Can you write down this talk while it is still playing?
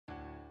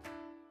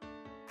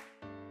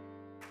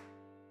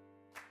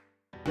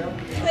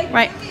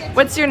Right.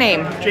 What's your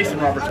name? Jason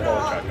Roberts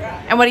Kowalchuk.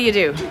 And what do you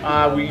do?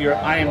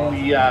 I am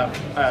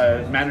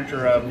the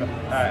manager of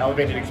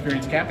Elevated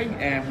Experience Camping,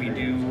 and we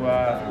do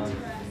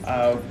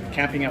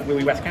camping at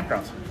Willie West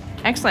Campgrounds.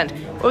 Excellent.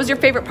 What was your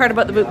favorite part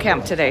about the boot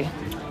camp today?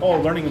 Oh,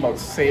 learning about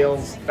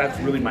sales, that's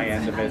really my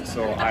end of it,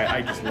 so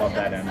I just love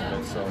that end of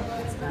it. So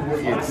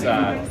it's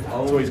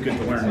always good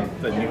to learn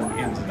the new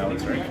ins and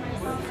outs, right?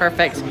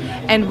 Perfect.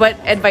 And what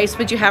advice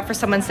would you have for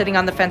someone sitting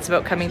on the fence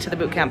about coming to the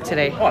boot camp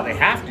today? Oh, they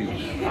have to.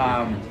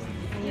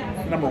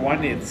 Number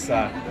one, it's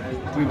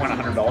we won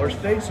 $100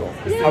 today, so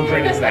how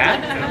great is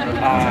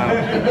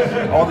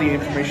that? All the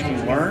information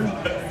you learn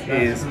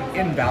is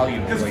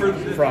invaluable,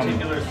 like, from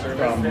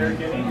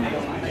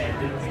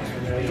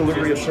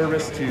delivery of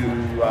service to,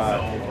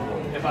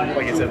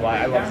 like I said,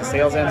 I love the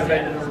sales end of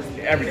it.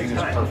 Everything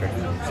is perfect.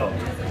 So.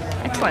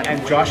 Excellent.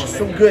 And Josh is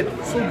so good,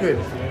 so good.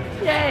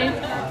 Yay.